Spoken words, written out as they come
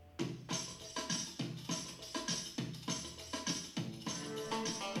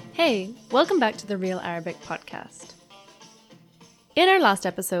Hey, welcome back to the Real Arabic podcast. In our last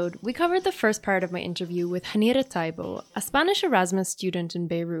episode, we covered the first part of my interview with Hanira Taibo, a Spanish Erasmus student in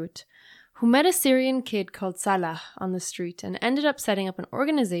Beirut, who met a Syrian kid called Salah on the street and ended up setting up an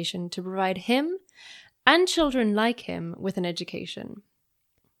organization to provide him and children like him with an education.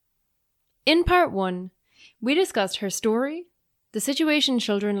 In part 1, we discussed her story, the situation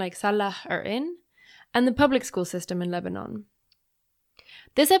children like Salah are in, and the public school system in Lebanon.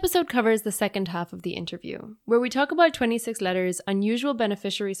 This episode covers the second half of the interview, where we talk about 26 Letters' unusual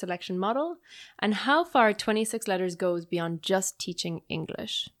beneficiary selection model and how far 26 Letters goes beyond just teaching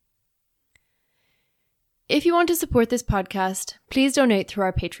English. If you want to support this podcast, please donate through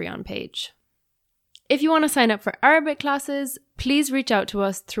our Patreon page. If you want to sign up for Arabic classes, please reach out to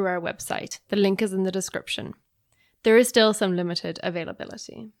us through our website. The link is in the description. There is still some limited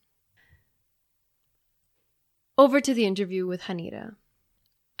availability. Over to the interview with Hanira.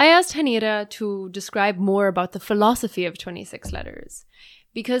 I asked Hanira to describe more about the philosophy of 26 Letters,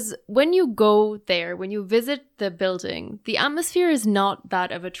 because when you go there, when you visit the building, the atmosphere is not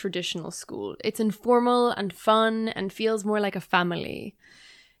that of a traditional school. It's informal and fun and feels more like a family.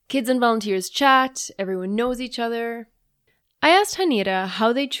 Kids and volunteers chat, everyone knows each other. I asked Hanira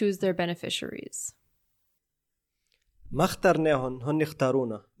how they choose their beneficiaries. ما اخترناهن، هن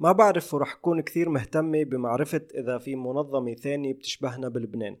اختارونا. ما بعرف ورح كون كثير مهتمة بمعرفة إذا في منظمة ثانية بتشبهنا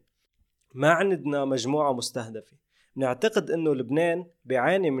بلبنان. ما عندنا مجموعة مستهدفة. نعتقد إنه لبنان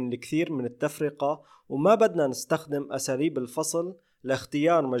بيعاني من الكثير من التفرقة وما بدنا نستخدم أساليب الفصل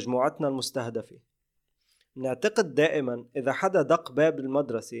لاختيار مجموعتنا المستهدفة. نعتقد دائما إذا حدا دق باب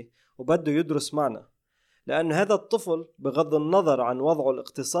المدرسة وبده يدرس معنا، لأن هذا الطفل بغض النظر عن وضعه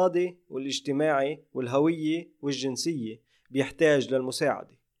الاقتصادي والاجتماعي والهوية والجنسية بيحتاج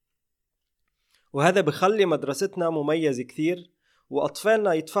للمساعدة، وهذا بخلي مدرستنا مميزة كثير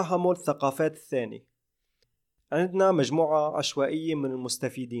وأطفالنا يتفهموا الثقافات الثانية. عندنا مجموعة عشوائية من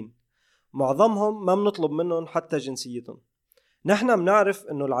المستفيدين، معظمهم ما بنطلب منهم حتى جنسيتهم. نحن بنعرف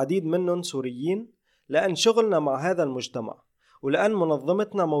أنه العديد منهم سوريين لأن شغلنا مع هذا المجتمع ولأن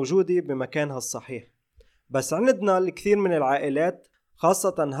منظمتنا موجودة بمكانها الصحيح. بس عندنا الكثير من العائلات،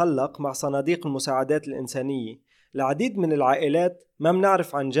 خاصة هلق مع صناديق المساعدات الإنسانية. العديد من العائلات ما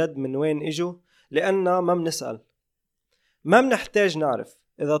بنعرف عن جد من وين إجوا لأننا ما بنسأل. ما بنحتاج نعرف.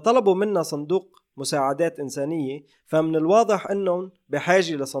 إذا طلبوا منا صندوق مساعدات إنسانية فمن الواضح أنهم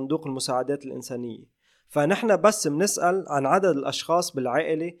بحاجة لصندوق المساعدات الإنسانية، فنحن بس بنسأل عن عدد الأشخاص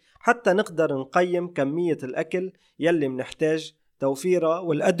بالعائلة حتى نقدر نقيم كمية الأكل يلي بنحتاج توفيرها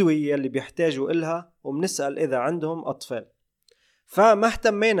والأدوية اللي بيحتاجوا إلها، وبنسأل إذا عندهم أطفال. فما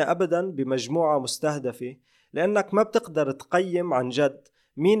اهتمينا أبدا بمجموعة مستهدفة لأنك ما بتقدر تقيم عن جد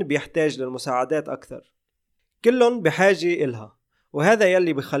مين بيحتاج للمساعدات أكثر. كلهم بحاجة إلها، وهذا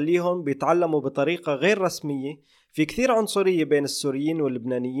يلي بيخليهم بيتعلموا بطريقة غير رسمية. في كثير عنصرية بين السوريين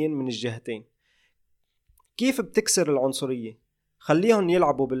واللبنانيين من الجهتين. كيف بتكسر العنصرية؟ خليهم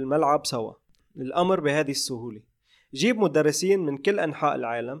يلعبوا بالملعب سوا. الأمر بهذه السهولة. جيب مدرسين من كل أنحاء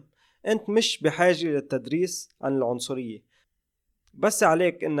العالم. أنت مش بحاجة للتدريس عن العنصرية، بس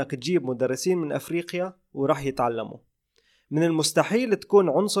عليك أنك تجيب مدرسين من أفريقيا ورح يتعلموا. من المستحيل تكون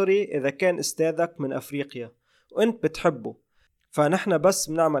عنصري إذا كان أستاذك من أفريقيا وأنت بتحبه، فنحن بس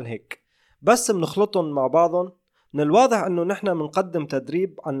بنعمل هيك، بس بنخلطهم مع بعضهم. من الواضح أنه نحن منقدم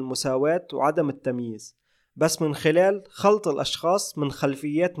تدريب عن المساواة وعدم التمييز، بس من خلال خلط الأشخاص من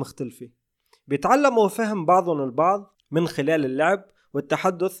خلفيات مختلفة. بيتعلموا فهم بعضهم البعض من خلال اللعب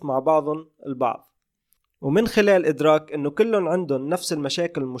والتحدث مع بعضهم البعض، ومن خلال إدراك أنه كلهم عندهم نفس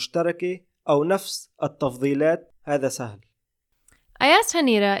المشاكل المشتركة أو نفس التفضيلات. هذا سهل. I asked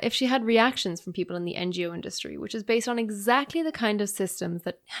Hanira if she had reactions from people in the NGO industry, which is based on exactly the kind of systems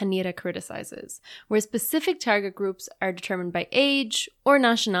that Hanira criticizes, where specific target groups are determined by age or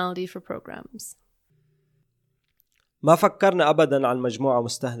nationality for programs. ما فكرنا أبداً عن مجموعة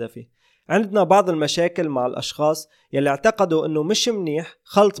مستهدفة. عندنا بعض المشاكل مع الأشخاص يلي اعتقدوا أنه مش منيح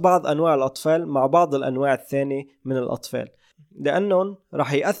خلط بعض أنواع الأطفال مع بعض الأنواع الثانية من الأطفال، لأنهم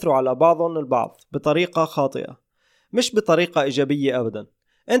رح يأثروا على بعضهم البعض بطريقة خاطئة، مش بطريقة إيجابية أبداً.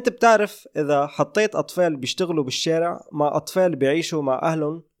 أنت بتعرف إذا حطيت أطفال بيشتغلوا بالشارع مع أطفال بيعيشوا مع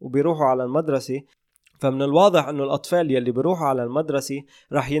أهلهم وبيروحوا على المدرسة، فمن الواضح أنه الأطفال يلي بيروحوا على المدرسة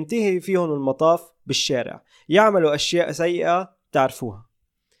رح ينتهي فيهم المطاف بالشارع، يعملوا أشياء سيئة تعرفوها.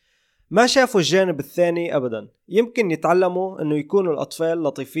 ما شافوا الجانب الثاني أبدا. يمكن يتعلموا أنه يكونوا الأطفال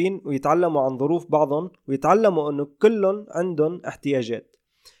لطيفين ويتعلموا عن ظروف بعضهم ويتعلموا أنه كلهم عندهم احتياجات.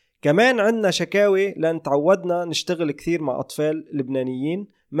 كمان عندنا شكاوي لأن تعودنا نشتغل كثير مع أطفال لبنانيين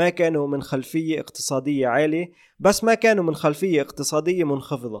ما كانوا من خلفية اقتصادية عالية، بس ما كانوا من خلفية اقتصادية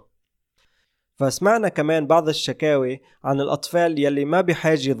منخفضة. فسمعنا كمان بعض الشكاوي عن الأطفال يلي ما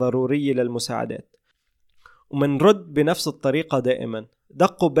بحاجة ضرورية للمساعدات، ومنرد بنفس الطريقة دائما: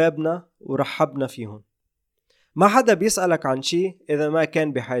 دقوا بابنا ورحبنا فيهم. ما حدا بيسألك عن شي إذا ما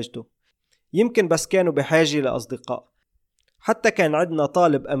كان بحاجته، يمكن بس كانوا بحاجة لأصدقاء. حتى كان عندنا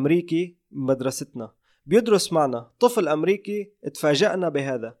طالب أمريكي بمدرستنا بيدرس معنا، طفل أمريكي، اتفاجأنا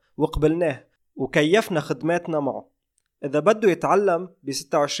بهذا وقبلناه وكيفنا خدماتنا معه. إذا بده يتعلم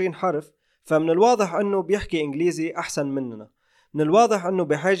ب26 حرف فمن الواضح أنه بيحكي إنجليزي أحسن مننا. من الواضح أنه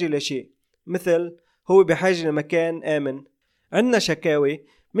بحاجة لشيء، مثل هو بحاجة لمكان آمن. عندنا شكاوي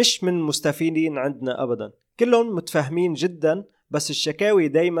مش من مستفيدين عندنا أبدا، كلهم متفاهمين جدا، بس الشكاوي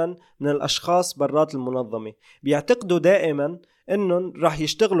دايما من الأشخاص برات المنظمة. بيعتقدوا دائما أنهم راح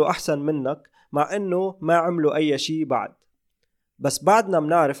يشتغلوا أحسن منك مع أنه ما عملوا أي شيء بعد. بس بعدنا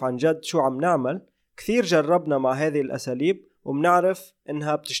منعرف عن جد شو عم نعمل. كثير جربنا مع هذه الأساليب ومنعرف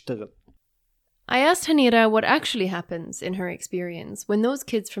إنها بتشتغل. I asked Hanira what actually happens in her experience when those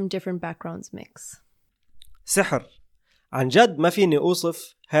kids from different backgrounds mix. سحر عن جد، ما فيني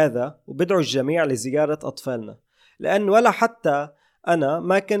أوصف هذا، وبدعو الجميع لزيارة أطفالنا، لأن ولا حتى أنا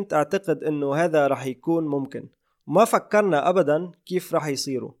ما كنت أعتقد أنه هذا رح يكون ممكن، وما فكرنا أبدا كيف رح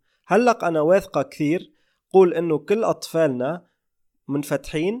يصيروا. هلق أنا واثقة كثير قول أنه كل أطفالنا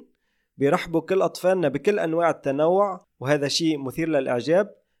منفتحين، بيرحبوا كل أطفالنا بكل أنواع التنوع، وهذا شيء مثير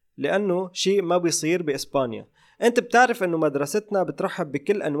للإعجاب لأنه شيء ما بيصير بإسبانيا. أنت بتعرف أنه مدرستنا بترحب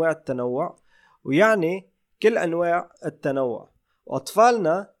بكل أنواع التنوع، ويعني كل أنواع التنوع.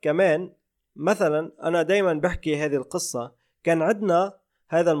 وأطفالنا كمان، مثلا أنا دايما بحكي هذه القصة، كان عندنا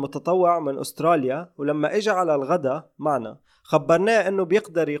هذا المتطوع من أستراليا، ولما إجا على الغداء معنا خبرناه أنه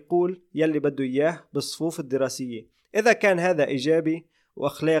بيقدر يقول يلي بده إياه بالصفوف الدراسية إذا كان هذا إيجابي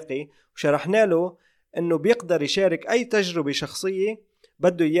وأخلاقي، وشرحنا له أنه بيقدر يشارك أي تجربة شخصية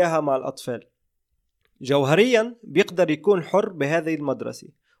بده إياها مع الأطفال. جوهريا بيقدر يكون حر بهذه المدرسة،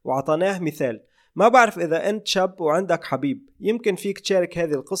 وعطناه مثال. ما بعرف إذا أنت شاب وعندك حبيب، يمكن فيك تشارك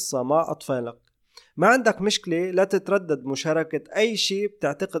هذه القصة مع أطفالك. ما عندك مشكلة، لا تتردد مشاركة أي شيء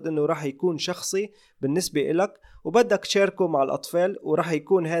بتعتقد أنه راح يكون شخصي بالنسبة إلك وبدك تشاركه مع الأطفال، وراح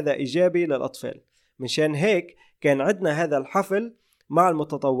يكون هذا إيجابي للأطفال. منشان هيك كان عندنا هذا الحفل مع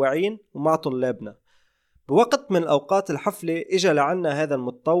المتطوعين ومع طلابنا. بوقت من أوقات الحفلة إجا لعنا هذا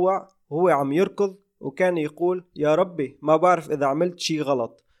المتطوع وهو عم يركض، وكان يقول: يا ربي ما بعرف إذا عملت شيء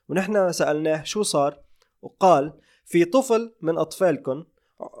غلط. ونحن سألناه شو صار، وقال: في طفل من أطفالكم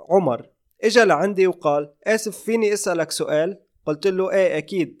عمر إجا لعندي وقال: آسف فيني أسألك سؤال؟ قلت له: إيه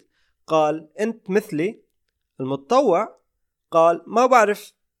أكيد. قال: أنت مثلي؟ المتطوع قال: ما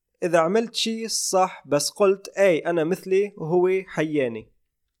بعرف إذا عملت شيء صح، بس قلت إيه أنا مثلي، وهو حياني.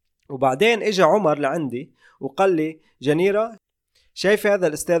 وبعدين إجا عمر لعندي وقال لي: جنيرة، شايف هذا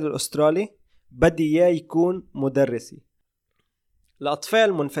الأستاذ الأسترالي؟ بدي إياه يكون مدرسي.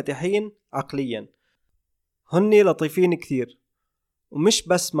 الأطفال منفتحين عقليا، هني لطيفين كثير، ومش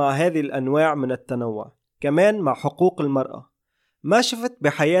بس مع هذه الأنواع من التنوع، كمان مع حقوق المرأة. ما شفت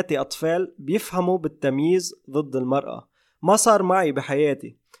بحياتي أطفال بيفهموا بالتمييز ضد المرأة، ما صار معي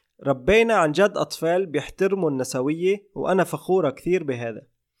بحياتي. ربينا عن جد أطفال بيحترموا النسوية، وأنا فخورة كثير بهذا.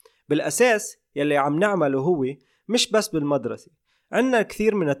 بالأساس يلي عم نعمله هو مش بس بالمدرسة، عنا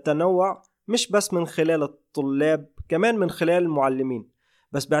كثير من التنوع، مش بس من خلال الطلاب، كمان من خلال المعلمين.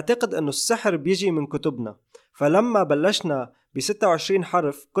 بس بعتقد أنه السحر بيجي من كتبنا. فلما بلشنا ب26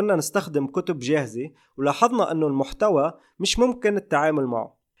 حرف كنا نستخدم كتب جاهزة، ولاحظنا أنه المحتوى مش ممكن التعامل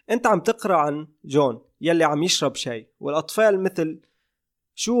معه. أنت عم تقرأ عن جون يلي عم يشرب شاي، والأطفال مثل: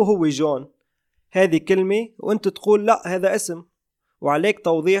 شو هو جون؟ هذه كلمة، وأنت تقول لا هذا اسم، وعليك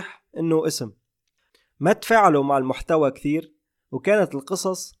توضيح أنه اسم. ما تفاعلوا مع المحتوى كثير، وكانت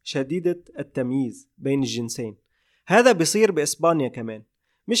القصص شديدة التمييز بين الجنسين. هذا بيصير بإسبانيا كمان،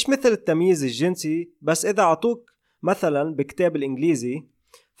 مش مثل التمييز الجنسي، بس إذا عطوك مثلا بكتاب الإنجليزي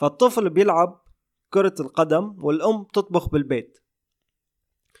فالطفل بيلعب كرة القدم والأم تطبخ بالبيت.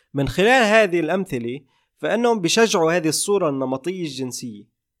 من خلال هذه الأمثلة فإنهم بيشجعوا هذه الصورة النمطية الجنسية.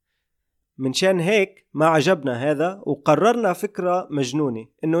 منشان هيك ما عجبنا هذا، وقررنا فكرة مجنونة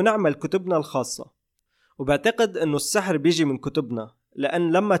إنه نعمل كتبنا الخاصة. وبعتقد إنه السحر بيجي من كتبنا،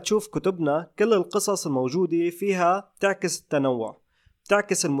 لأن لما تشوف كتبنا كل القصص الموجودة فيها تعكس التنوع،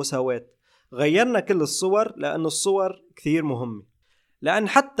 تعكس المساواة. غيرنا كل الصور لأن الصور كثير مهمة، لأن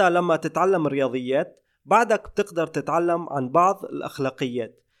حتى لما تتعلم الرياضيات بعدك بتقدر تتعلم عن بعض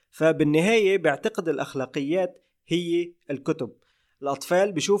الأخلاقيات. فبالنهاية بعتقد الأخلاقيات هي الكتب.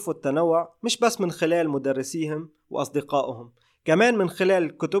 الأطفال بيشوفوا التنوع مش بس من خلال مدرسيهم وأصدقائهم، كمان من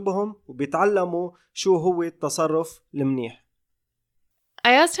خلال كتبهم، وبيتعلموا شو هو التصرف المنيح.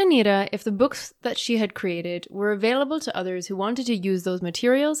 I asked Hanira if the books that she had created were available to others who wanted to use those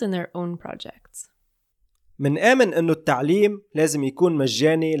materials in their own projects. من آمن أنه التعليم لازم يكون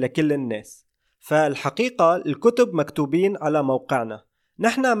مجاني لكل الناس، فالحقيقة الكتب مكتوبين على موقعنا.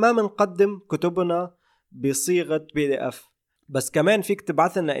 نحن ما منقدم كتبنا بصيغة PDF، بس كمان فيك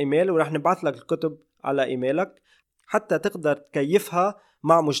تبعث لنا إيميل ورح نبعث لك الكتب على إيميلك حتى تقدر تكيفها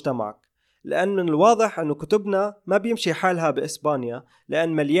مع مجتمعك. لأن من الواضح أنه كتبنا ما بيمشي حالها بإسبانيا،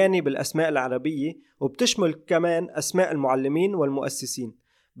 لأن مليانة بالأسماء العربية وبتشمل كمان أسماء المعلمين والمؤسسين،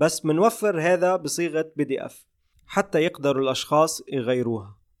 بس منوفر هذا بصيغة PDF حتى يقدروا الأشخاص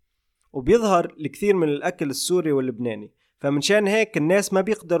يغيروها. وبيظهر الكثير من الأكل السوري واللبناني، فمنشان هيك الناس ما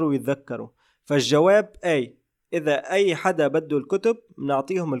بيقدروا يتذكروا. فالجواب إذا أي حدا بده الكتب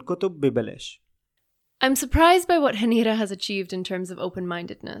منعطيهم الكتب ببلاش. I'm surprised by what Hanira has achieved in terms of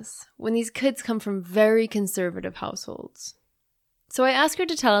open-mindedness when these kids come from very conservative households. So I asked her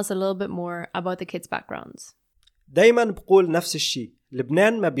to tell us a little bit more about the kids' backgrounds. دايما بقول نفس الشيء،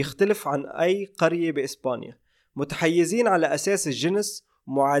 لبنان ما بيختلف عن أي قرية بإسبانيا، متحيزين على أساس الجنس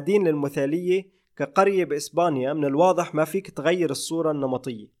ومعادين للمثالية. كقرية بإسبانيا من الواضح ما فيك تغير الصورة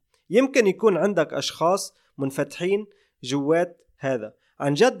النمطية. يمكن يكون عندك أشخاص منفتحين جوات هذا،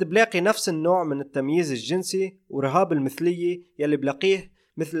 عن جد بلاقي نفس النوع من التمييز الجنسي ورهاب المثلية يلي بلاقيه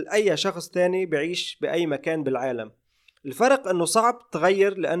مثل أي شخص تاني بعيش بأي مكان بالعالم. الفرق أنه صعب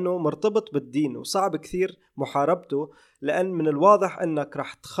تغير لأنه مرتبط بالدين، وصعب كثير محاربته لأن من الواضح أنك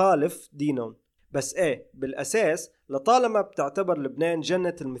رح تخالف دينهم. بس بالأساس لطالما بتعتبر لبنان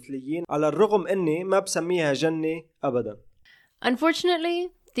جنة المثليين، على الرغم أني ما بسميها جنة أبدا. Unfortunately,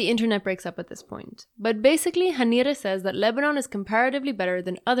 the internet breaks up at this point. But basically, Hanira says that Lebanon is comparatively better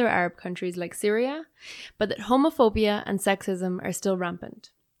than other Arab countries like Syria, but that homophobia and sexism are still rampant.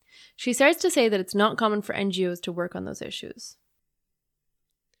 She starts to say that it's not common for NGOs to work on those issues.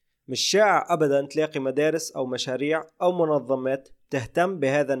 مش شائع أبدا تلاقي مدارس أو مشاريع أو منظمات تهتم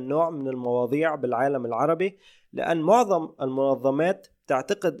بهذا النوع من المواضيع بالعالم العربي، لأن معظم المنظمات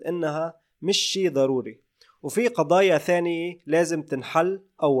تعتقد إنها مش شيء ضروري، وفي قضايا ثانية لازم تنحل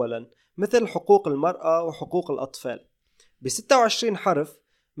أولا، مثل حقوق المرأة وحقوق الأطفال. ب26 حرف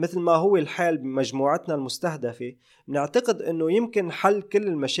مثل ما هو الحال بمجموعتنا المستهدفة، نعتقد أنه يمكن حل كل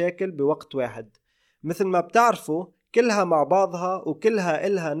المشاكل بوقت واحد. مثل ما بتعرفوا كلها مع بعضها وكلها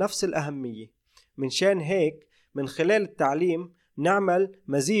إلها نفس الأهمية. منشان هيك من خلال التعليم نعمل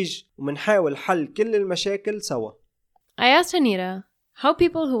مزيج ومنحاول حل كل المشاكل سوا. I asked Hanira how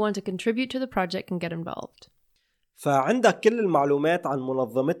people who want to contribute to the project can get involved. فعندك كل المعلومات عن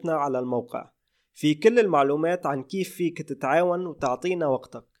منظمتنا على الموقع، في كل المعلومات عن كيف فيك تتعاون وتعطينا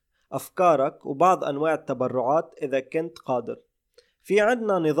وقتك، أفكارك وبعض أنواع التبرعات إذا كنت قادر. في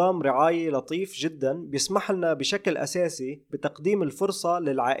عندنا نظام رعاية لطيف جدا بيسمح لنا بشكل أساسي بتقديم الفرصة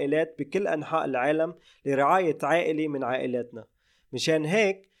للعائلات بكل أنحاء العالم لرعاية عائلة من عائلاتنا. مشان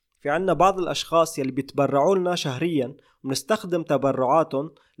هيك في عنا بعض الأشخاص يلي بيتبرعوا لنا شهريا، ونستخدم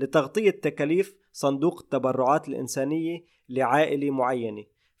تبرعاتهم لتغطية تكاليف صندوق التبرعات الإنسانية لعائلة معينة.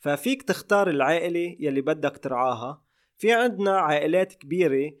 ففيك تختار العائلة يلي بدك ترعاها. في عندنا عائلات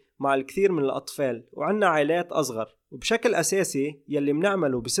كبيرة مع الكثير من الأطفال، وعندنا عائلات أصغر، وبشكل أساسي يلي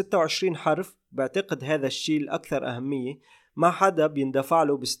منعمله ب26 حرف بعتقد هذا الشيء الأكثر أهمية، ما حدا بيندفع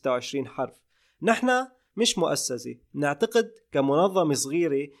له ب26 حرف. نحن مش مؤسسة، نعتقد كمنظمة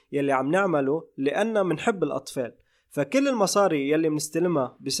صغيرة يلي عم نعمله لأننا منحب الأطفال، فكل المصاري يلي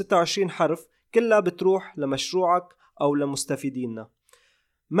منستلمها ب26 حرف كلها بتروح لمشروعك أو لمستفيديننا.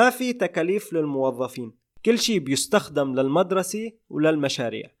 ما في تكاليف للموظفين، كل شيء بيستخدم للمدرسة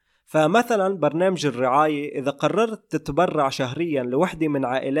وللمشاريع. فمثلا برنامج الرعاية إذا قررت تتبرع شهريا لوحدة من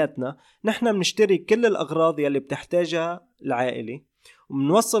عائلاتنا، نحن بنشتري كل الأغراض يلي بتحتاجها العائلة،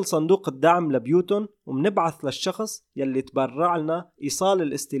 ومنوصل صندوق الدعم لبيوتهم، ومنبعث للشخص يلي تبرع لنا إيصال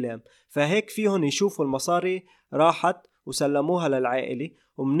الاستلام. فهيك فيهم يشوفوا المصاري راحت وسلموها للعائلة،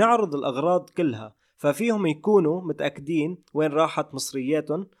 ومنعرض الأغراض كلها، ففيهم يكونوا متأكدين وين راحت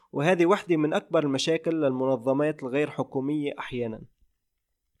مصرياتهم. وهذه واحدة من أكبر المشاكل للمنظمات الغير حكومية أحيانا.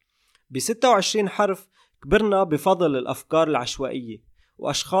 ب26 حرف كبرنا بفضل الأفكار العشوائية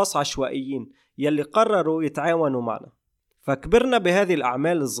وأشخاص عشوائيين يلي قرروا يتعاونوا معنا، فكبرنا بهذه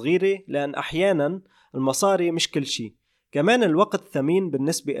الأعمال الصغيرة، لأن أحيانا المصاري مش كل شيء، كمان الوقت ثمين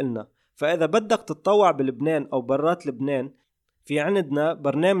بالنسبة لنا. فإذا بدك تتطوع بلبنان أو برات لبنان، في عندنا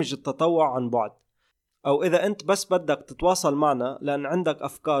برنامج التطوع عن بعد، أو إذا أنت بس بدك تتواصل معنا لأن عندك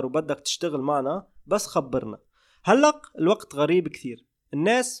أفكار وبدك تشتغل معنا، بس خبرنا. هلق الوقت غريب كثير،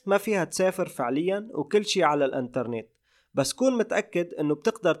 الناس ما فيها تسافر فعليا وكل شيء على الانترنت، بس كون متأكد أنه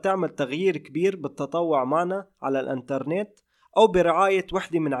بتقدر تعمل تغيير كبير بالتطوع معنا على الانترنت أو برعاية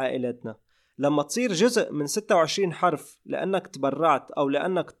وحدة من عائلاتنا. لما تصير جزء من 26 حرف لأنك تبرعت أو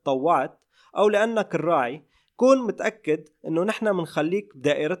لأنك تطوعت أو لأنك الراعي، كون متأكد أنه نحن منخليك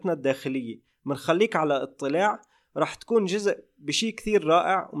بدائرتنا الداخلية، منخليك على اطلاع. رح تكون جزء بشي كثير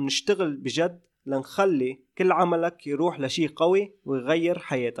رائع، ومنشتغل بجد لنخلي كل عملك يروح لشي قوي ويغير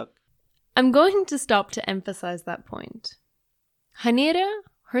حياتك. I'm going to stop to emphasize that point. Hanira,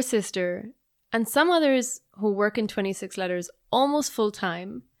 her sister, and some others who work in 26 Letters almost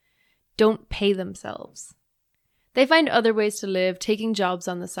full-time don't pay themselves. They find other ways to live, taking jobs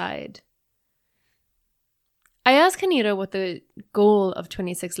on the side. I asked Hanira what the goal of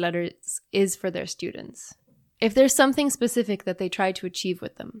 26 Letters is for their students. If there's something specific that they try to achieve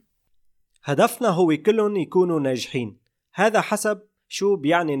with them. هدفنا هو كلهم يكونوا ناجحين. هذا حسب شو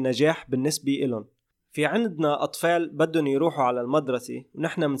بيعني النجاح بالنسبة إلهم. في عندنا أطفال بدهم يروحوا على المدرسة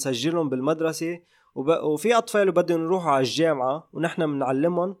ونحن منسجلهم بالمدرسة، وفي أطفال بدهم يروحوا على الجامعة ونحن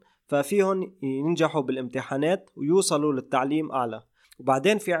منعلمهم، ففيهم ينجحوا بالامتحانات ويوصلوا للتعليم أعلى.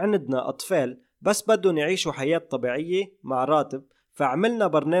 وبعدين في عندنا أطفال بس بدهم يعيشوا حياة طبيعية مع راتب، فعملنا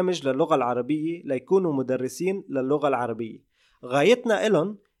برنامج للغة العربية ليكونوا مدرسين للغة العربية. غايتنا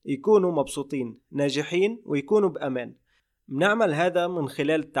إلهم يكونوا مبسوطين، ناجحين، ويكونوا بأمان. بنعمل هذا من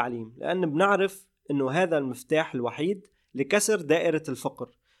خلال التعليم، لأن بنعرف إنه هذا المفتاح الوحيد لكسر دائرة الفقر.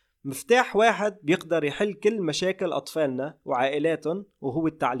 مفتاح واحد بيقدر يحل كل مشاكل أطفالنا وعائلاتهم، وهو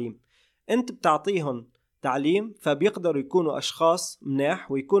التعليم. أنت بتعطيهم تعليم فبيقدروا يكونوا أشخاص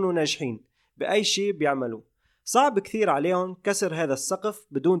مناح ويكونوا ناجحين بأي شيء بيعملوه. صعب كثير عليهم كسر هذا السقف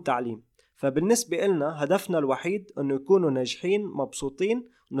بدون تعليم. فبالنسبة لنا هدفنا الوحيد أنه يكونوا ناجحين مبسوطين،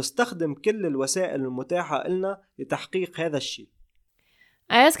 ونستخدم كل الوسائل المتاحة لنا لتحقيق هذا الشيء.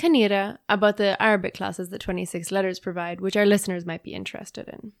 I asked Hanira about the Arabic classes that 26 Letters provide, which our listeners might be interested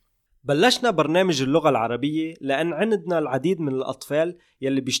in. بلشنا برنامج اللغة العربية لأن عندنا العديد من الأطفال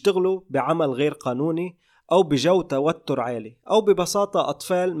يلي بيشتغلوا بعمل غير قانوني أو بجو توتر عالي، أو ببساطة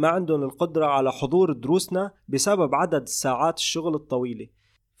أطفال ما عندهم القدرة على حضور دروسنا بسبب عدد ساعات الشغل الطويلة.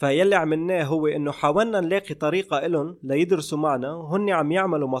 فيلي عملناه هو إنه حاولنا نلاقي طريقة إلهم ليدرسوا معنا وهن عم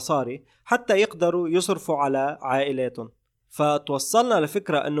يعملوا مصاري حتى يقدروا يصرفوا على عائلاتهم. فتوصلنا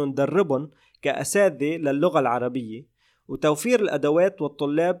لفكرة إنه ندربهم كأساتذة للغة العربية وتوفير الأدوات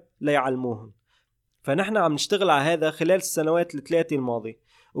والطلاب ليعلموهم. فنحن عم نشتغل على هذا خلال السنوات الثلاثة الماضية،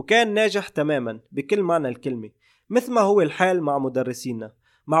 وكان ناجح تماما بكل معنى الكلمة، مثل ما هو الحال مع مدرسينا.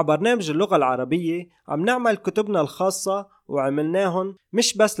 مع برنامج اللغة العربية عم نعمل كتبنا الخاصة، وعملناهم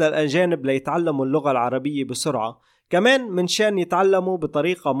مش بس للأجانب ليتعلموا اللغة العربية بسرعة، كمان منشان يتعلموا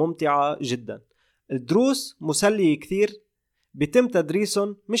بطريقة ممتعة جدا. الدروس مسلية كثير، بيتم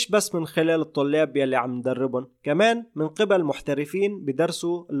تدريسهم مش بس من خلال الطلاب يلي عم ندربهم، كمان من قبل محترفين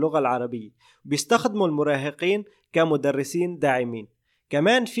بدرسوا اللغة العربية، بيستخدموا المراهقين كمدرسين داعمين.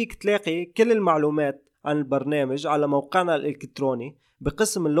 كمان فيك تلاقي كل المعلومات عن البرنامج على موقعنا الإلكتروني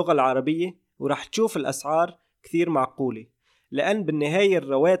بقسم اللغة العربية، ورح تشوف الأسعار كثير معقولة، لأن بالنهاية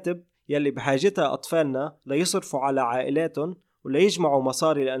الرواتب يلي بحاجتها أطفالنا ليصرفوا على عائلاتهم وليجمعوا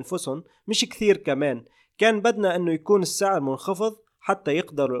مصاري لأنفسهم مش كثير. كمان كان بدنا أنه يكون السعر منخفض حتى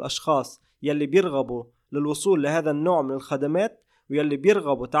يقدروا الأشخاص يلي بيرغبوا للوصول لهذا النوع من الخدمات ويلي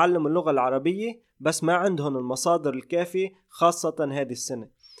بيرغبوا تعلم اللغة العربية بس ما عندهم المصادر الكافية، خاصة هذه السنة.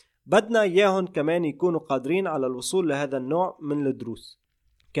 بدنا إياهم كمان يكونوا قادرين على الوصول لهذا النوع من الدروس.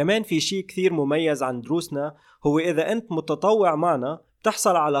 كمان في شيء كثير مميز عن دروسنا، هو إذا أنت متطوع معنا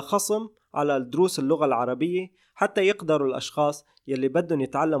تحصل على خصم على الدروس اللغة العربية، حتى يقدروا الأشخاص يلي بدهم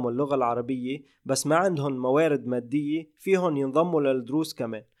يتعلموا اللغة العربية بس ما عندهم موارد مادية فيهم ينضموا للدروس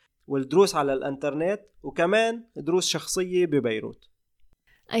كمان، والدروس على الانترنت، وكمان دروس شخصية ببيروت.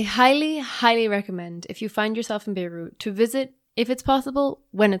 I highly recommend, if you find yourself in Beirut, to visit, if it's possible,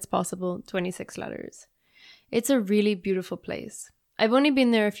 when it's possible, 26 Letters. It's a really beautiful place. I've only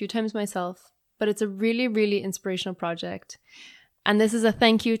been there a few times myself, but it's a really inspirational project. And this is a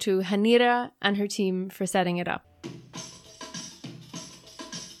thank you to Hanira and her team for setting it up.